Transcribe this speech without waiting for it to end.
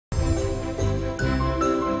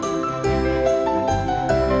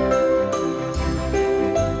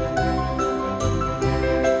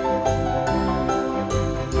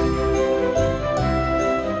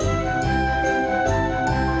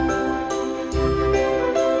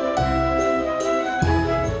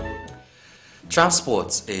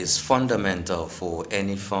Transport is fundamental for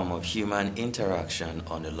any form of human interaction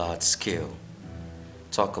on a large scale.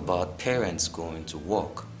 Talk about parents going to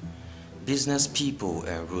work, business people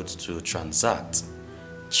en route to transact,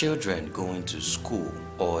 children going to school,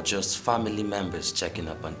 or just family members checking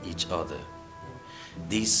up on each other.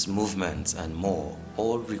 These movements and more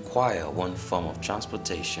all require one form of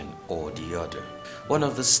transportation or the other. One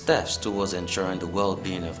of the steps towards ensuring the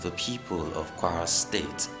well-being of the people of Kwara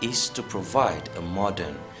State is to provide a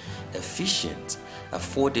modern, efficient,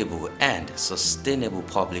 affordable and sustainable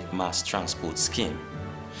public mass transport scheme,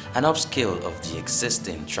 an upscale of the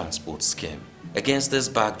existing transport scheme. Against this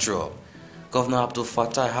backdrop, Governor Abdul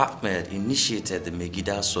Fattah Ahmed initiated the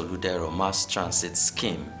Megida Soludero Mass Transit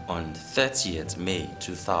Scheme on 30th May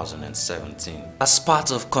 2017. As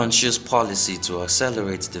part of conscious policy to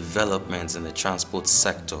accelerate development in the transport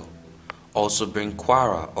sector, also bring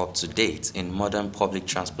Kwara up to date in modern public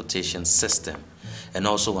transportation system, and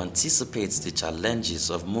also anticipates the challenges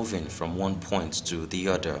of moving from one point to the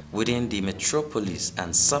other within the metropolis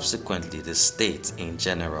and subsequently the state in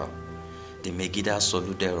general. The Megida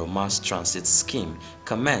Soludero Mass Transit Scheme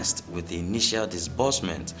commenced with the initial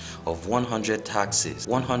disbursement of 100 taxis,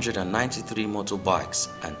 193 motorbikes,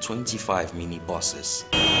 and 25 minibuses.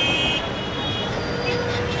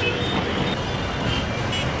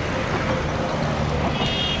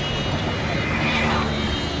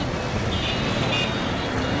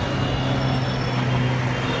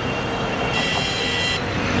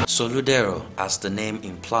 Soludero, as the name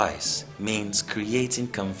implies, means creating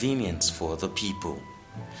convenience for the people.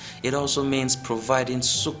 It also means providing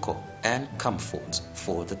succor and comfort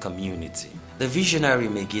for the community. The visionary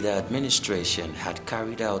Megida administration had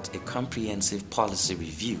carried out a comprehensive policy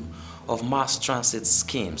review of mass transit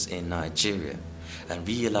schemes in Nigeria and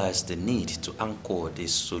realized the need to anchor the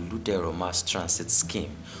Soludero mass transit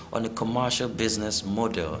scheme on a commercial business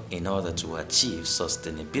model in order to achieve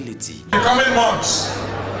sustainability. In the coming months,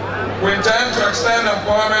 we intend to extend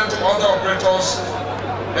employment to other operators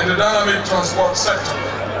in the dynamic transport sector.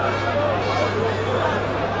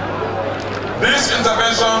 This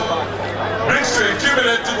intervention brings to a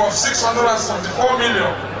cumulative of 674 million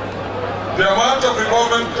the amount of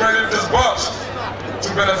revolving credit disbursed to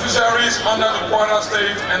beneficiaries under the Kwara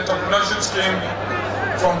State Entrepreneurship Scheme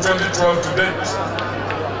from 2012 to date.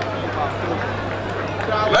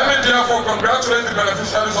 Let me therefore congratulate the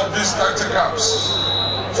beneficiaries of these taxi cabs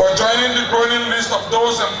for joining the growing list of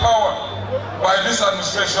those empowered by this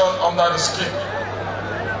administration under the scheme.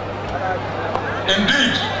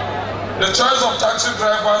 Indeed, the choice of taxi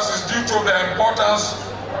drivers is due to their importance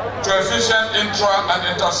to efficient intra- and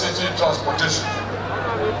intercity transportation.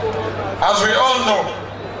 As we all know,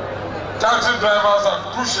 taxi drivers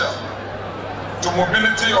are crucial to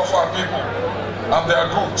mobility of our people and their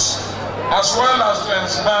goods, as well as to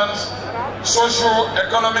enhance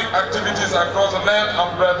socio-economic activities across the length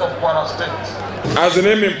and breadth of Kwara State. As the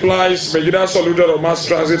name implies, Megida Soludero Mass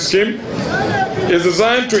Transit Scheme is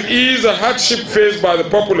designed to ease the hardship faced by the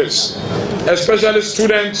populace, especially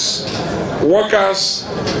students, workers,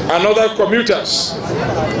 and other commuters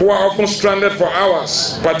who are often stranded for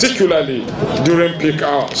hours, particularly during peak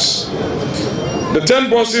hours. The 10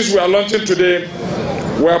 buses we are launching today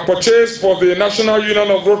were purchased for the National Union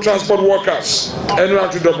of Road Transport Workers,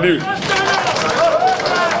 NURTW,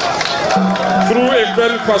 through a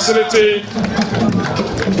credit facility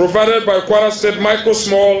provided by Kwara State Micro,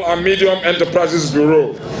 Small and Medium Enterprises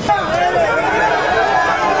Bureau.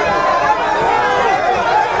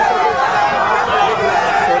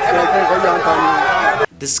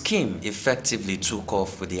 The scheme effectively took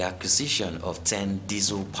off with the acquisition of 10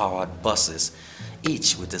 diesel-powered buses,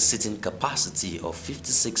 each with a seating capacity of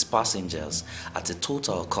 56 passengers at a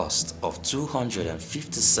total cost of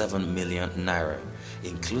 257 million naira,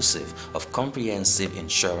 inclusive of comprehensive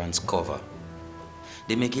insurance cover.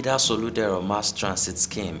 The Megida Soludero Mass Transit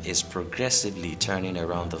Scheme is progressively turning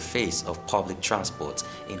around the face of public transport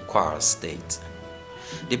in Kwara State.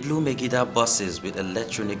 The blue Megida buses with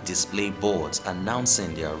electronic display boards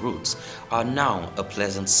announcing their routes are now a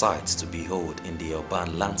pleasant sight to behold in the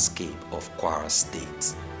urban landscape of Kwara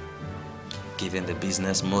State. Given the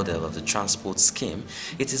business model of the transport scheme,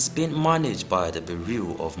 it is being managed by the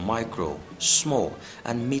Bureau of Micro, Small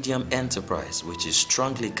and Medium Enterprise, which is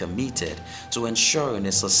strongly committed to ensuring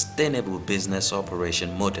a sustainable business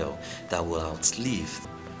operation model that will outlive.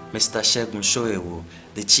 Mr. Segun Shoewu,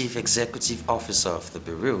 the Chief Executive Officer of the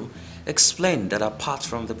Bureau, explained that apart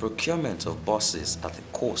from the procurement of buses at the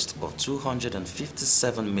cost of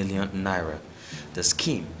 257 million naira, The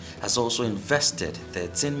scheme has also invested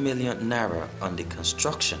 13 million naira on the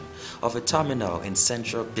construction of a terminal in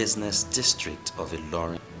Central Business District of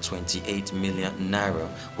Ilorin. 28 million naira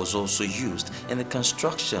was also used in the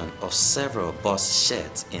construction of several bus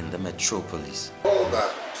sheds in the metropolis. All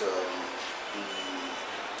that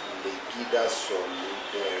the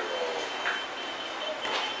Soludero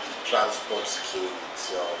transport scheme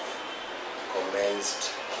itself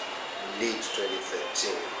commenced late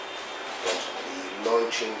 2013, but the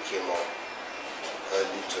launching came up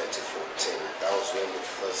early 2014. That was when the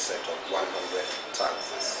first set of 100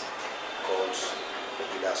 taxis called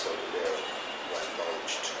Soludero were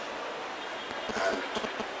launched. And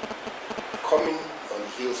coming on the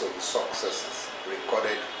heels of the successes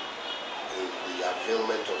recorded in the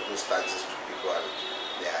availment of those taxis to people and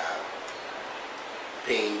their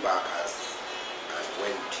paying back as and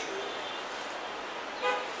when due,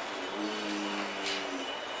 we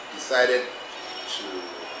decided to,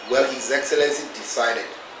 well, His Excellency decided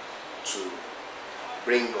to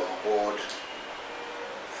bring on board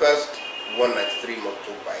first 193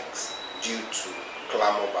 motorbikes due to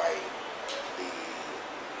clamor by the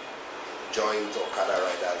Joint Okada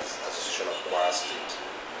Riders Association of Kwara State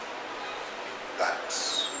that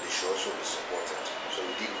they should also be supported. So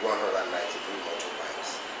we did 193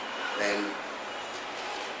 motorbikes. Then,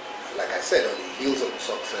 like I said, on the heels of the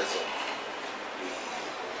success of the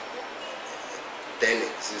then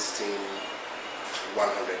existing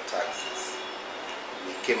 100 taxis,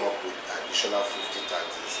 we came up with additional 50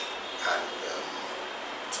 taxis and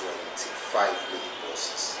 25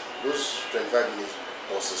 minibuses. Those 25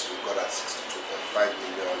 minibuses we got at 62.5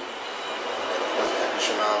 million. Then of course the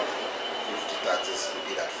additional 50 taxis we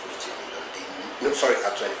did at 50 million.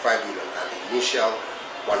 At 25 million, and the initial 100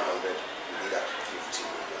 we did at 50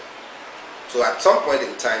 million. So at some point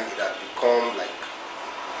in time it had become like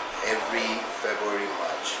every February,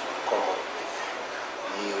 March we come up with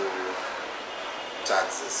new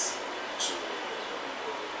taxes to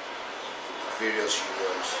various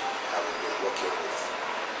unions have been working with.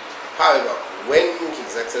 However, when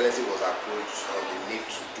His Excellency was approached on the need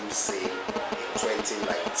to do same in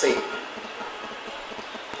 2019,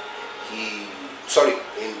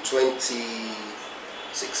 in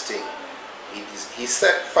 2016, he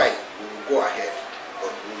said, fine, we will go ahead,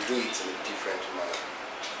 but we'll do it in a different manner.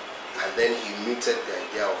 And then he mooted the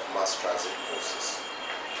idea of mass transit buses.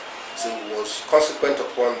 So it was consequent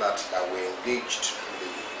upon that we engaged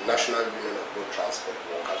the National Union of Road Transport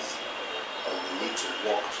Workers on the need to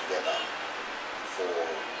work together for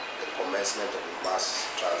the commencement of the mass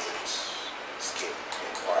transit scheme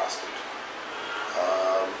in Kwara State.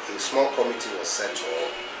 A small committee was set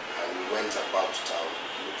up and we went about town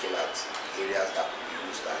looking at areas that could be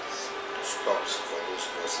used as stops for those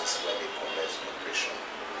buses when they commenced operation.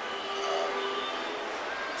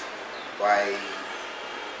 By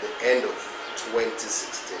the end of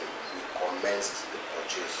 2016, we commenced the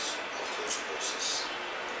purchase of those buses,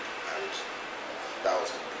 and that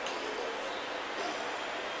was the beginning of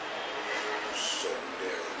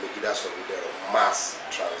the Soludero mass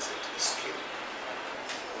transit scheme.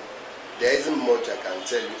 There isn't much I can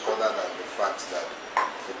tell you other than the fact that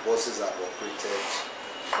the buses are operated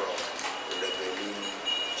from the revenue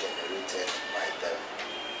generated by them.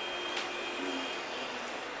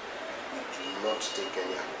 We do not take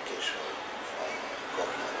any allocation from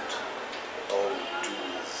government. All we do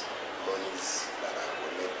is monies that are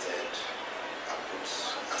collected are put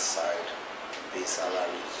aside, pay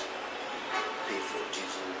salaries, pay for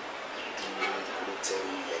diesel, do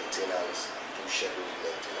routine maintenance, do scheduled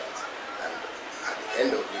maintenance. And at the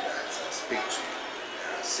end of it, as I speak to you,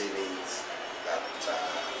 there are savings that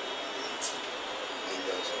into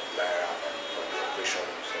millions of naira from the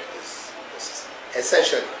operations of this business.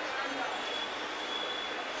 Essentially,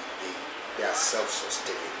 they are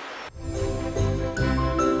self-sustaining.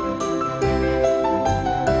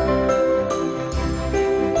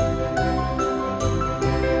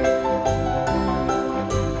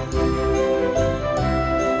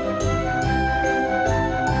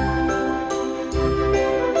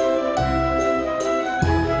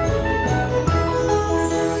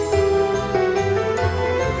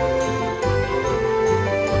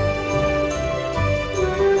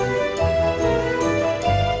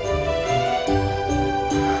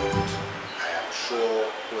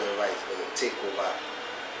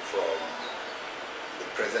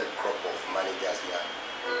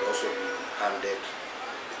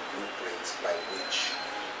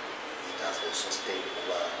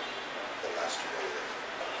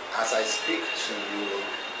 As I speak to you,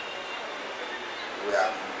 we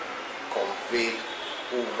have conveyed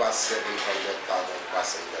over 700,000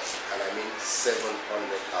 passengers, and I mean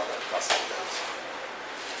 700,000 passengers.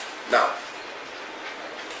 Now,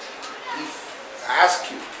 if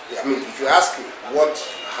you ask me what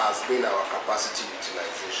has been our capacity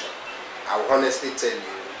utilization, I will honestly tell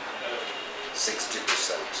you 60%,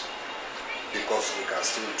 because we can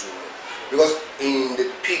still do more. Because in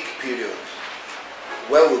the peak period,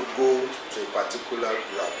 when we go to a particular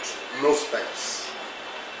route, most times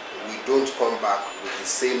we don't come back with the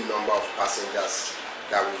same number of passengers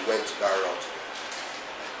that we went to that route.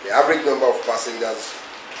 The average number of passengers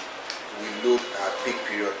we load at peak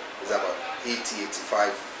period is about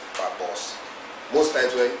 80-85 per bus. Most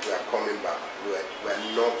times when we are coming back, we are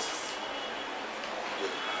not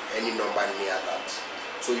with any number near that.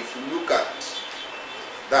 So if you look at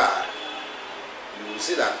that, you will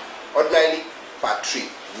see that ordinarily per trip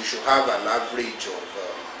we should have an average of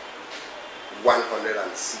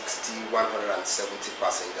 160, 170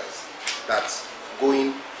 passengers. That's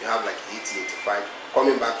going, you have like 80-85.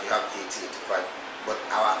 Coming back, you have 80-85. But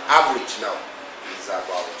our average now is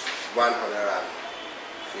about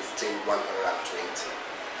 115, 120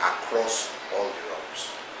 across all the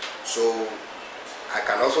routes. So I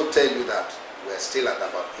can also tell you that we're still at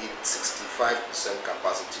about 65%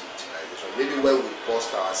 capacity utilization. Maybe when we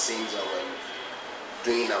post our scenes and when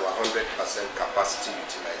doing our 100% capacity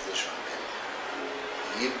utilization, then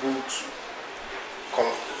we'll be able to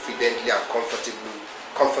confidently and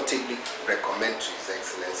comfortably recommend to His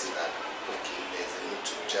Excellency that, okay, there's a need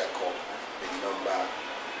to jack up the number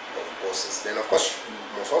of buses. Then of course you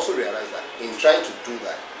must also realize that in trying to do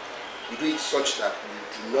that, you do it such that you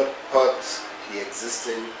do not hurt the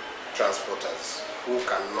existing transporters who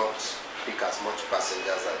cannot pick as much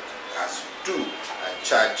passengers as you do and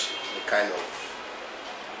charge the kind of,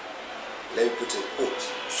 let me put in quotes,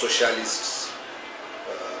 socialist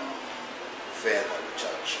fare that we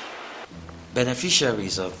charge.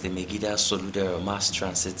 Beneficiaries of the Megida Soludero Mass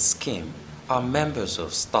Transit Scheme are members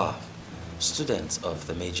of staff, students of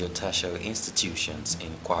the major tertiary institutions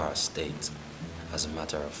in Kwara State. As a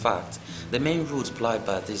matter of fact, the main routes plied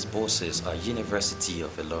by these buses are University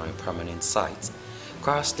of Ilorin Permanent Site,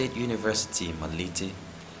 Kwara State University Malete,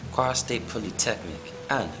 Kwara State Polytechnic,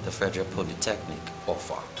 and the Federal Polytechnic,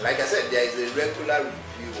 OFA. Like I said, there is a regular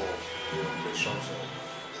review of the operations of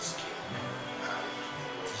the scheme, and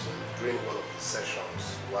it was during one of the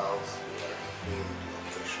sessions whilst we were doing the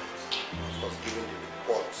operations, of course giving the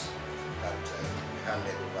reports that we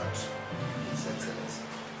handed over to His Excellency,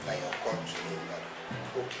 that you come to him that,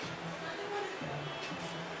 okay,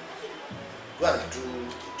 go and do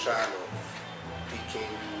the trial of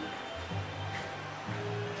picking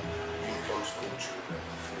uniform school children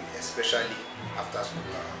free, especially after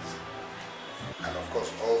school hours. And of course,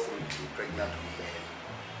 all through the pregnant women,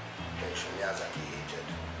 pensioners and the aged,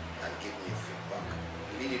 and give me feedback.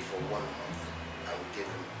 We did it for 1 month, and we gave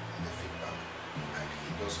him the feedback, and he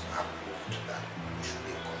just approved that we should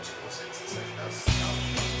be a continuous exercise. That's how it is.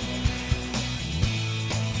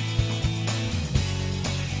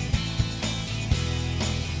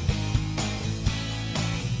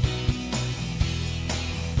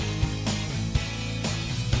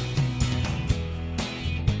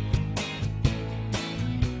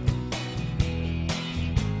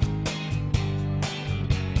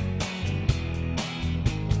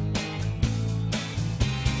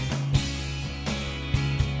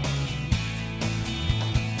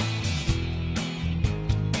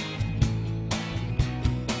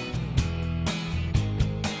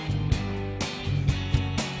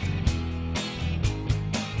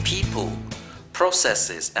 People,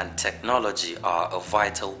 processes, and technology are a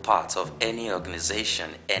vital part of any organization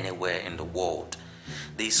anywhere in the world.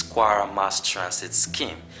 This Kwara Mass Transit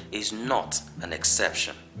Scheme is not an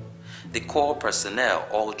exception. The core personnel,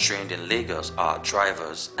 all trained in Lagos, are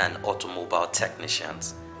drivers and automobile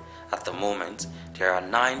technicians. At the moment, there are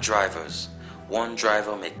 9 drivers, 1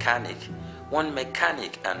 driver mechanic, 1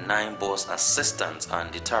 mechanic, and 9 bus assistants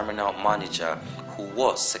and the terminal manager, who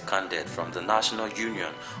was seconded from the National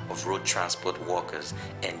Union of Road Transport Workers,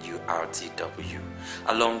 NURTW,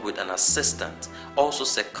 along with an assistant also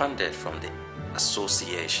seconded from the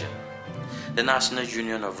association. The National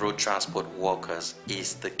Union of Road Transport Workers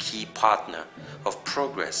is the key partner of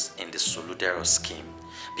progress in the Soludero scheme,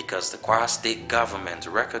 because the Kwara State government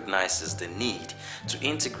recognizes the need to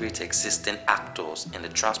integrate existing actors in the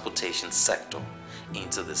transportation sector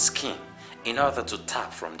into the scheme in order to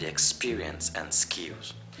tap from their experience and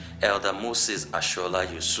skills. Elder Moses Ashola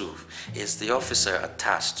Yusuf is the officer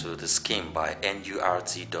attached to the scheme by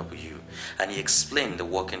NURTW, and he explained the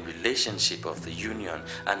working relationship of the union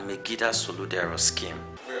and Megida Soludero scheme.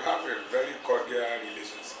 We have a very cordial relationship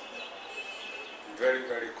very,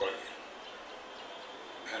 very cordial.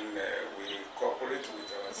 And we cooperate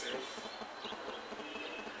with ourselves.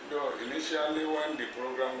 Though initially when the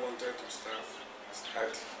program wanted to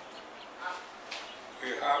start, we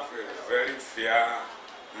have a very fair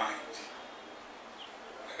mind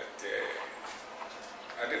that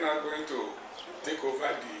are they not going to take over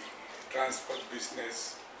the transport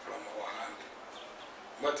business from our hand.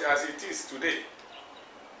 But as it is today,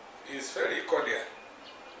 it's very cordial.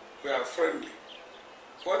 We are friendly.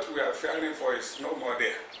 What we are fearing for is no more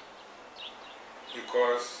there,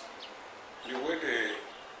 because the way they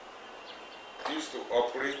used to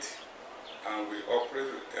operate and we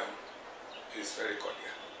operate with them is very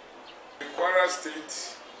cordial. The Kwara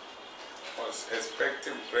State was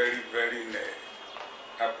expecting very, very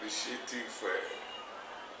appreciative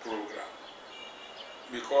program,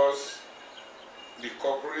 because the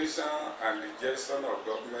cooperation and the gestion of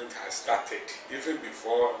government has started even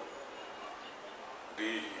before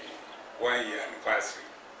the 1-year anniversary.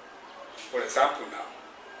 For example, now,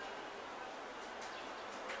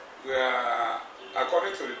 we are,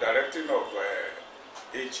 according to the directive of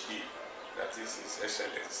HE, that is His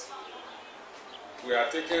Excellency, we are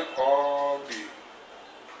taking all the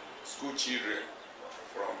school children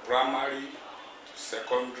from primary to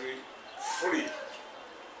secondary free.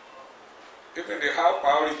 Even they have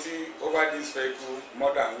priority over this vehicle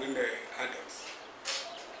more than women adults.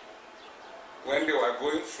 When they were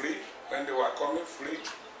going free, when they were coming free,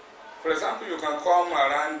 for example, you can come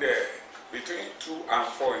around between 2 and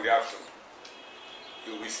 4 in the afternoon.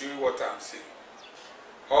 You will see what I'm saying.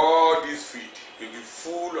 All this feed will be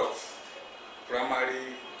full of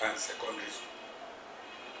primary and secondary school,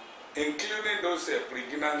 including those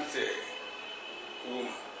pregnant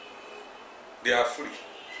women. They are free.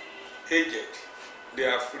 Aged, they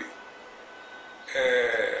are free.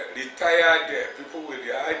 Retired people with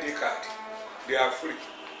their ID card, they are free.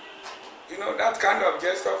 You know, that kind of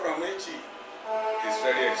gesture from HE is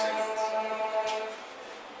very excellent.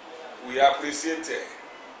 We appreciate it.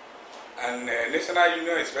 And National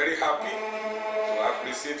Union is very happy to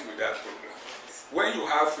appreciate with that program. When you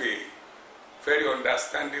have a very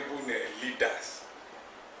understandable leaders,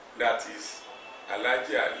 that is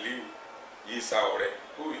Alhaji Aliu Yisaore,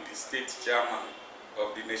 who is the state chairman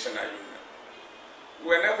of the National Union.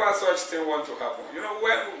 Whenever such thing want to happen, you know,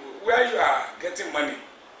 where you are getting money,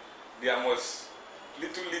 there must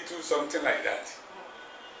little something like that.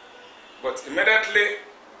 But immediately,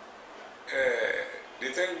 the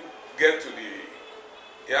thing get to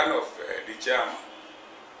the ear of the chairman.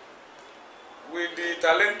 With the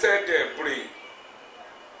talented brain,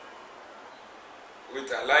 with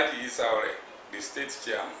Alhaji Yisaore, the state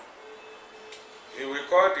chairman, he will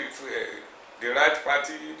call the right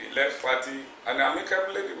party, the left party, and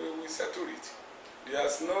amicably we settle it.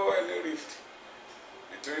 There's no any rift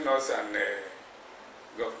between us and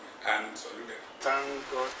government and Soludero. Thank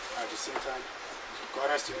God at the same time,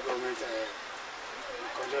 Kwara State government, in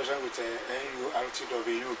conjunction with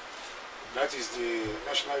NURTW, that is the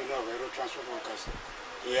National Union of Aero Transport Workers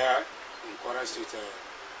here in Kwara State,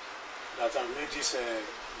 that have made this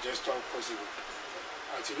gesture possible.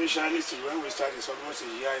 Initially, when we started, it's almost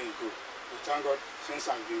a year ago. We thank God things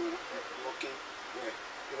have been working well,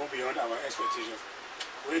 even beyond our expectations.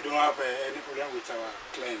 We don't have any problem with our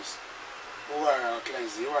clients. Who are our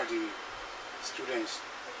clients? Who are the students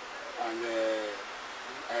and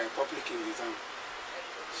public in the town.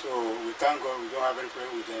 So we thank God we don't have any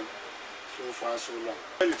problem with them so far, so long.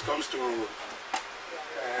 When it comes to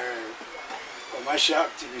commercial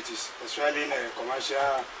activities, especially in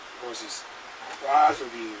commercial buses, one has to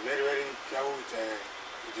be very, very careful with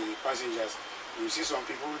the passengers. You see some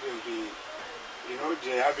people, they'll be, you know,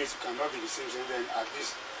 their habits cannot be the same, so then at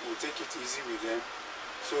least we'll take it easy with them.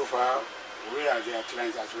 So far, we are their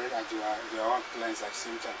clients as well as their own clients at the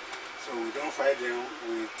same time. So we don't fight them,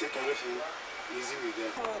 we take everything easy with them.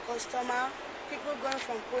 Our customer, people going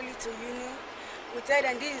from poly to uni, we tell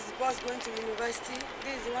them this is the bus going to university,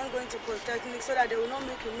 this is the one going to polytechnic, so that they will not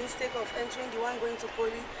make a mistake of entering the one going to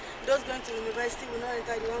poly. Those going to university will not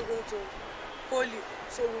enter the one going to poly.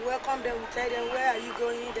 So we welcome them, we tell them where are you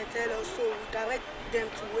going, they tell us, so we direct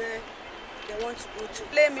them to where they want to go to.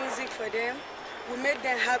 Play music for them, we make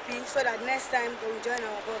them happy so that next time they will join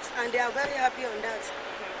our bus, and they are very happy on that.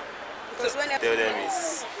 Because when tell them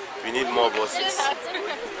is we need more buses.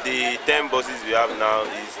 The 10 buses we have now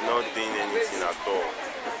is not doing anything at all.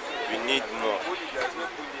 We need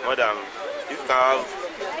more than, if we can have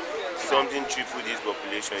something triple this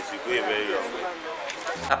population, it will go a very long way.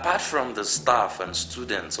 Apart from the staff and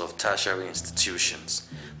students of tertiary institutions,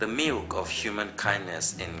 the milk of human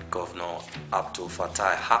kindness in Governor Abdul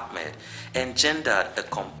Fattah Ahmed engendered a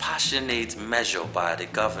compassionate measure by the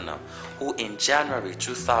governor, who in January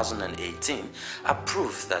 2018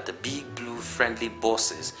 approved that the Big Blue friendly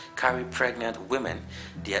buses carry pregnant women,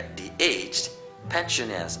 the aged,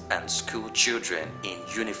 pensioners and school children in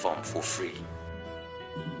uniform for free.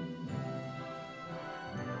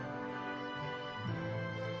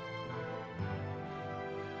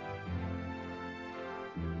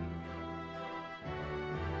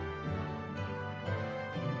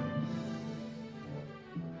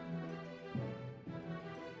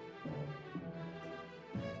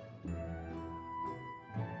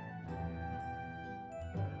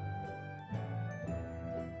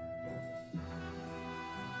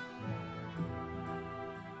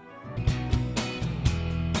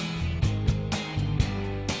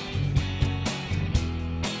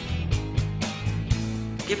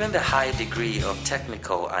 Given the high degree of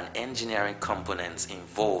technical and engineering components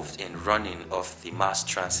involved in running of the mass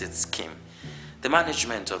transit scheme, the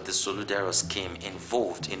management of the Soludero scheme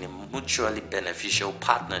involved in a mutually beneficial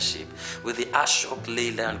partnership with the Ashok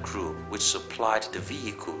Leyland Group, which supplied the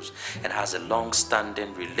vehicles and has a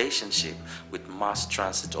long-standing relationship with mass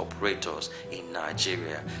transit operators in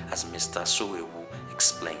Nigeria, as Mr. Sowewu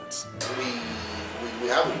explains. We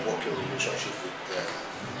have a working relationship with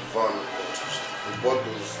Von Motors. We bought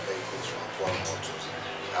those vehicles from Von Motors,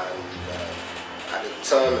 and at the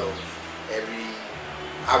turn of every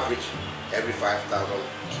 5,000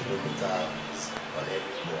 kilometers on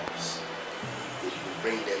every bus, we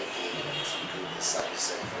bring them in to do the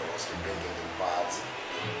servicing for us. They bring in the parts,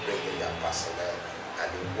 they bring in their personnel, and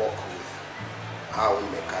they work with our own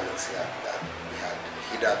mechanics here that we had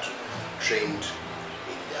hitherto trained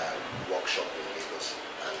in their workshop in Lagos.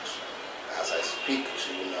 And as I speak to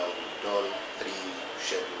you now, we've done 3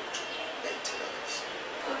 scheduled maintenance.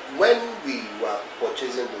 When we were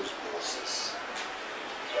purchasing those buses,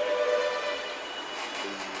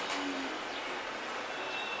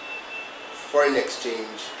 the foreign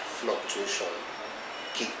exchange fluctuation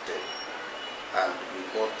kicked in, and we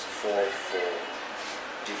bought 4 for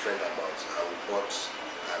different amounts, and we bought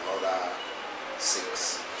another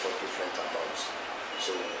 6 for different amounts.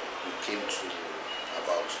 So we came to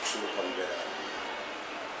about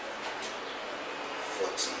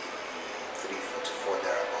 243, 44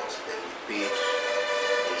 thereabouts. Then we paid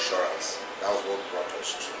insurance. That was what brought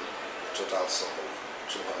us to a total sum of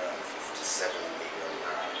 257 million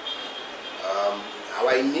naira.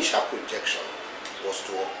 Our initial projection was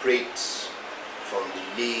to operate from the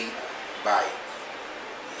lay-by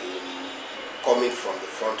coming from the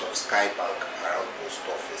front of Sky Bank around Post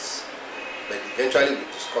Office. But eventually we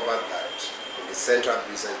discovered that in the Central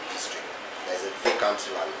Business District there is a vacant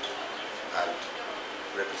land, and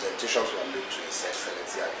representations were made to His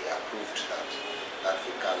Excellency, and he approved that that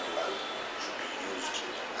vacant land should be used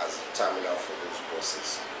as a terminal for those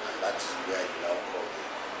buses, and that is where you now call the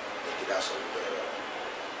Soludero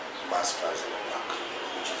Mass Transit Park,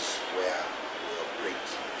 which is where we operate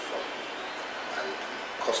from, and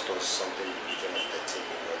cost us something in the region of 13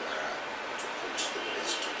 million naira to put the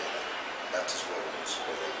place together. That is where we was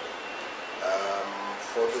presently.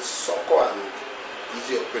 For the SOCO and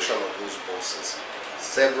easy operation of those buses,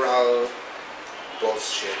 several bus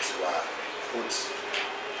sheds were put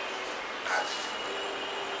at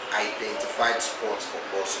identified spots for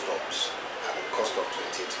bus stops at the cost of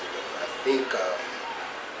 28 million. I think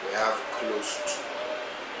we have close to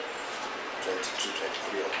 22,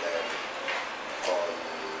 23 of them on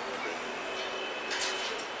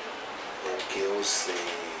the Okeose,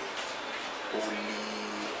 Uli,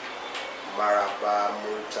 Maraba,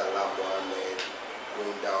 Murtala Mohammed,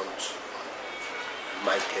 going down to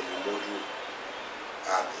Michael Imodu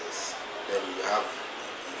axis. Then you have a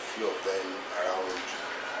few of them around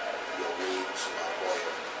your way to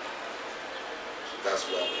Agoyo. So that's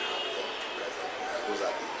where we have them presently. And those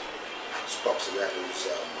are the stops where those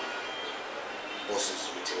buses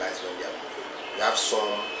utilize when they are moving. We have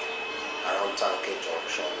some around Tanke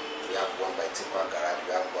Junction. We have one by Tipa Garage.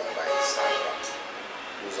 We have one by Sandra.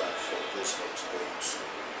 Those are for those ones going to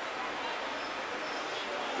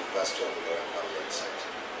University of Ilorin site.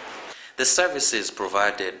 The services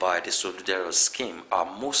provided by the Soludero scheme are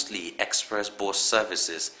mostly express bus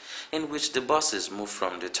services, in which the buses move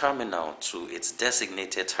from the terminal to its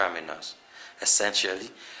designated terminals.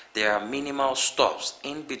 Essentially, there are minimal stops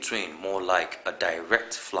in between, more like a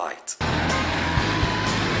direct flight.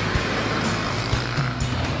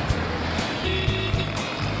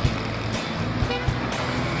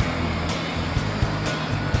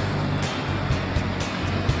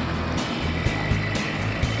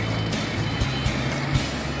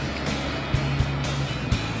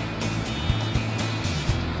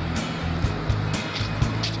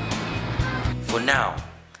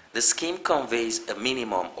 The scheme conveys a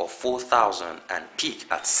minimum of 4,000 and peak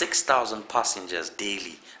at 6,000 passengers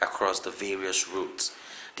daily across the various routes.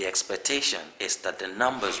 The expectation is that the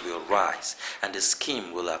numbers will rise and the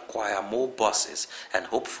scheme will acquire more buses and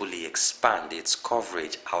hopefully expand its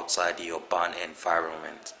coverage outside the urban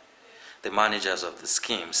environment. The managers of the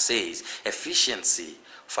scheme says efficiency,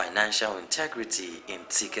 financial integrity in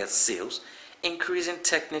ticket sales, increasing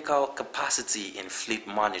technical capacity in fleet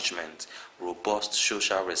management, robust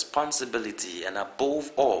social responsibility, and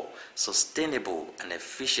above all, sustainable and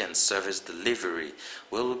efficient service delivery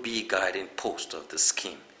will be a guiding post of the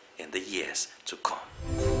scheme in the years to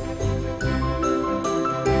come.